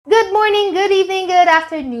morning, good evening, good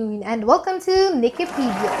afternoon, and welcome to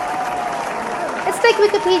Nikkipedia. It's like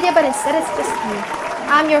Wikipedia, but instead it's just me.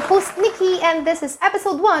 I'm your host, Nikki, and this is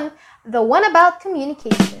episode 1, the one about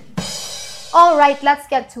communication. Alright, let's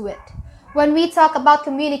get to it. When we talk about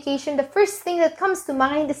communication, the first thing that comes to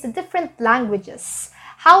mind is the different languages.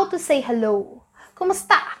 How to say hello.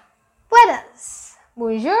 Kumusta? Buenas?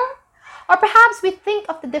 Bonjour? Or perhaps we think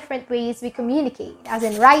of the different ways we communicate, as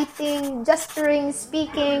in writing, gesturing,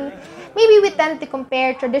 speaking. Maybe we tend to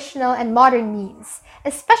compare traditional and modern means,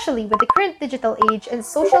 especially with the current digital age and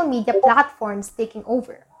social media platforms taking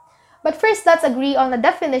over. But first, let's agree on the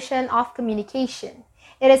definition of communication.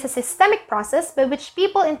 It is a systemic process by which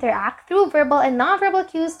people interact through verbal and nonverbal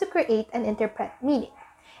cues to create and interpret meaning.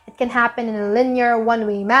 It can happen in a linear,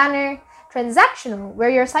 one-way manner, transactional, where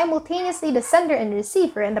you're simultaneously the sender and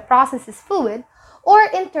receiver and the process is fluid, or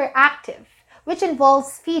interactive, which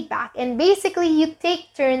involves feedback and basically you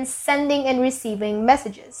take turns sending and receiving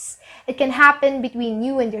messages. It can happen between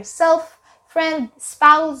you and yourself, friend,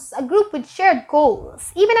 spouse, a group with shared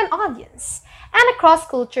goals, even an audience, and across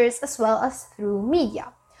cultures as well as through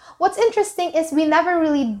media. What's interesting is we never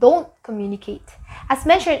really don't communicate. As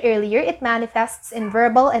mentioned earlier, it manifests in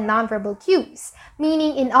verbal and nonverbal cues,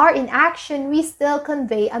 meaning in our inaction, we still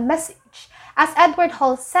convey a message. As Edward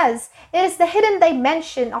Hall says, it is the hidden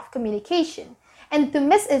dimension of communication, and to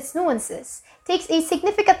miss its nuances takes a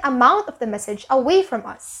significant amount of the message away from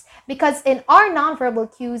us, because in our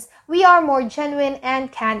nonverbal cues, we are more genuine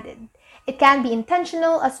and candid. It can be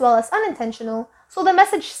intentional as well as unintentional, so the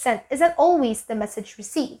message sent isn't always the message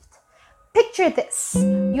received. Picture this.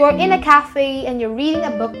 You're in a cafe and you're reading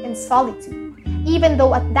a book in solitude. Even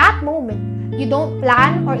though at that moment, you don't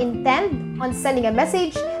plan or intend on sending a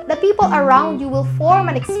message, the people around you will form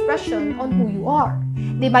an expression on who you are.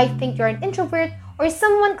 They might think you're an introvert or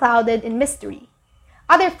someone clouded in mystery.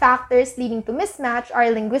 Other factors leading to mismatch are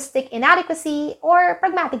linguistic inadequacy or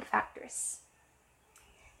pragmatic factors.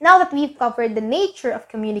 Now that we've covered the nature of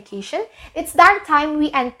communication, it's that time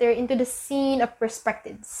we enter into the scene of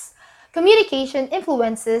perspectives. Communication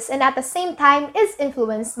influences and at the same time is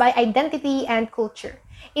influenced by identity and culture.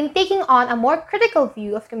 In taking on a more critical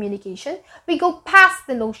view of communication, we go past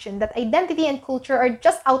the notion that identity and culture are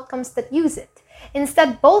just outcomes that use it.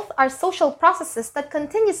 Instead, both are social processes that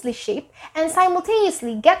continuously shape and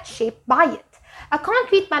simultaneously get shaped by it. A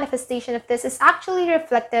concrete manifestation of this is actually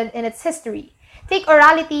reflected in its history. Take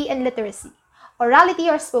orality and literacy.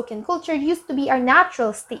 Orality or spoken culture used to be our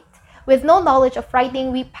natural state. With no knowledge of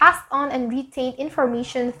writing, we passed on and retained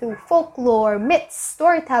information through folklore, myths,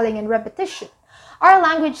 storytelling, and repetition. Our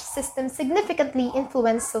language system significantly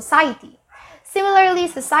influenced society. Similarly,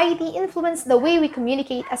 society influenced the way we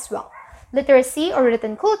communicate as well. Literacy or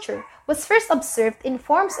written culture was first observed in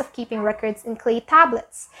forms of keeping records in clay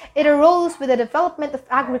tablets. It arose with the development of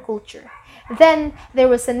agriculture. Then, there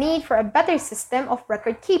was a need for a better system of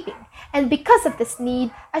record keeping, and because of this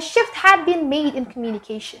need, a shift had been made in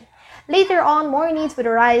communication. Later on, more needs would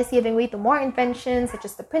arise, giving way to more inventions such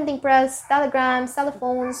as the printing press, telegrams,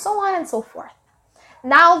 telephones, so on and so forth.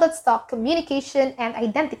 Now let's talk communication and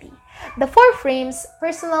identity. The 4 frames,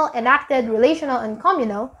 personal, enacted, relational, and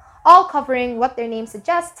communal, all covering what their name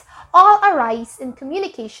suggests, all arise in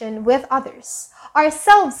communication with others.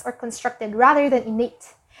 Ourselves are constructed rather than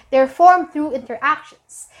innate. They are formed through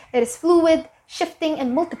interactions. It is fluid, shifting,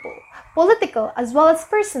 and multiple, political as well as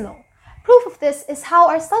personal. Proof of this is how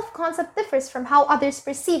our self-concept differs from how others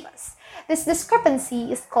perceive us. This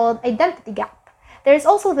discrepancy is called identity gap. There is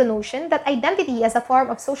also the notion that identity as a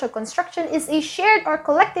form of social construction is a shared or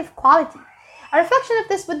collective quality. A reflection of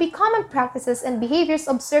this would be common practices and behaviors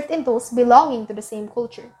observed in those belonging to the same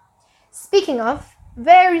culture. Speaking of,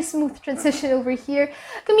 very smooth transition over here,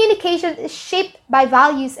 communication is shaped by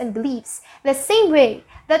values and beliefs, the same way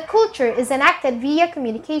that culture is enacted via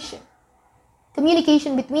communication.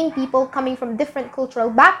 Communication between people coming from different cultural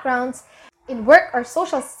backgrounds in work or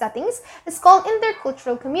social settings is called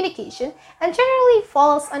intercultural communication and generally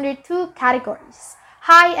falls under 2 categories: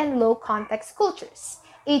 high and low context cultures.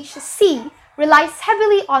 HC relies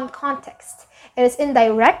heavily on context. It is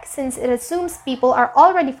indirect since it assumes people are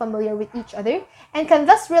already familiar with each other and can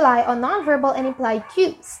thus rely on nonverbal and implied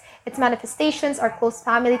cues. Its manifestations are close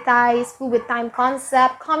family ties, fluid time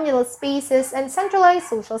concept, communal spaces, and centralized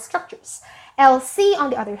social structures. LC,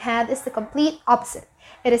 on the other hand, is the complete opposite.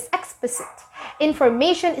 It is explicit.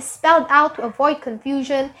 Information is spelled out to avoid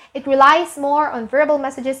confusion. It relies more on verbal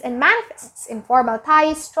messages and manifests in formal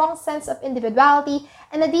ties, strong sense of individuality,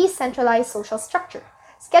 and a decentralized social structure.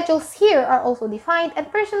 Schedules here are also defined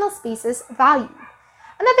and personal spaces valued.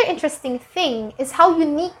 Another interesting thing is how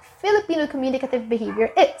unique Filipino communicative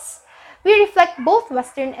behavior is. We reflect both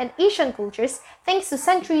Western and Asian cultures thanks to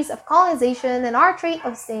centuries of colonization and our trait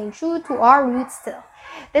of staying true to our roots still.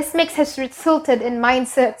 This mix has resulted in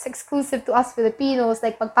mindsets exclusive to us Filipinos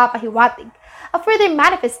like pagpapahiwatig, a further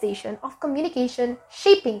manifestation of communication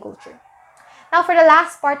shaping culture. Now, for the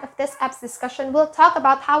last part of this app's discussion, we'll talk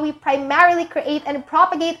about how we primarily create and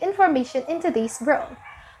propagate information in today's world.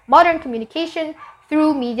 Modern communication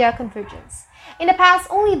through media convergence. In the past,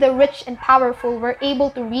 only the rich and powerful were able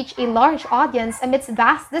to reach a large audience amidst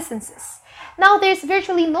vast distances. Now, there's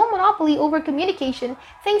virtually no monopoly over communication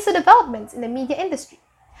thanks to developments in the media industry.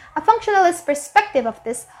 A functionalist perspective of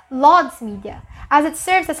this lauds media, as it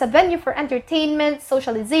serves as a venue for entertainment,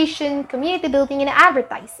 socialization, community building, and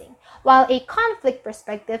advertising, while a conflict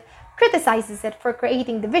perspective criticizes it for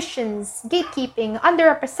creating divisions, gatekeeping,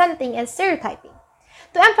 underrepresenting, and stereotyping.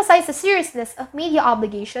 To emphasize the seriousness of media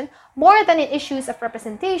obligation more than in issues of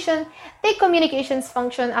representation, take communications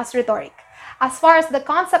function as rhetoric. As far as the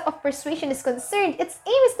concept of persuasion is concerned, its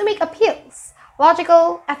aim is to make appeals,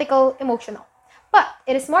 logical, ethical, emotional. But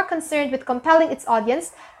it is more concerned with compelling its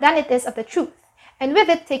audience than it is of the truth. And with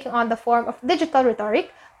it taking on the form of digital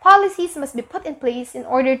rhetoric, policies must be put in place in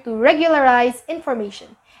order to regularize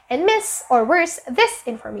information and or worse,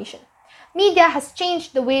 disinformation. Media has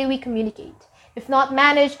changed the way we communicate. If not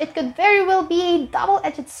managed, it could very well be a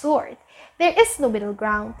double-edged sword. There is no middle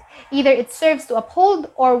ground. Either it serves to uphold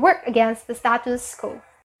or work against the status quo.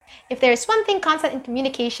 If there is one thing constant in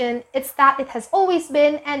communication, it's that it has always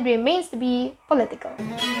been and remains to be political.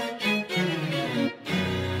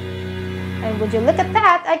 And would you look at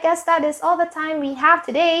that, I guess that is all the time we have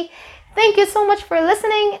today. Thank you so much for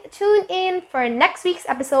listening. Tune in for next week's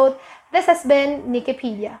episode. This has been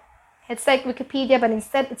Nikkipedia. It's like Wikipedia, but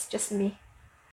instead it's just me.